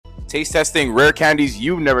taste testing rare candies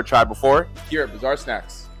you've never tried before here at Bizarre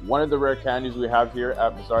Snacks. One of the rare candies we have here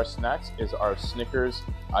at Bizarre Snacks is our Snickers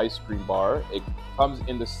ice cream bar. It comes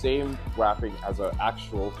in the same wrapping as an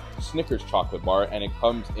actual Snickers chocolate bar, and it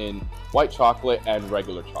comes in white chocolate and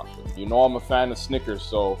regular chocolate. You know I'm a fan of Snickers,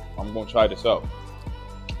 so I'm gonna try this out.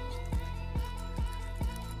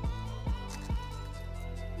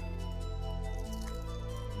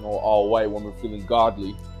 You know, all white when we're feeling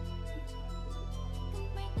godly.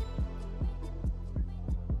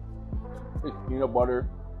 It's peanut butter,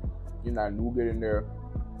 get that nougat in there.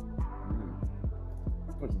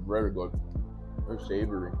 It's very good. Very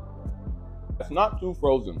savory. It's not too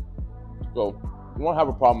frozen, so you won't have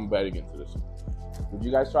a problem biting into this. Would you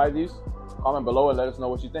guys try these? Comment below and let us know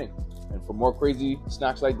what you think. And for more crazy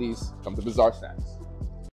snacks like these, come to Bizarre Snacks.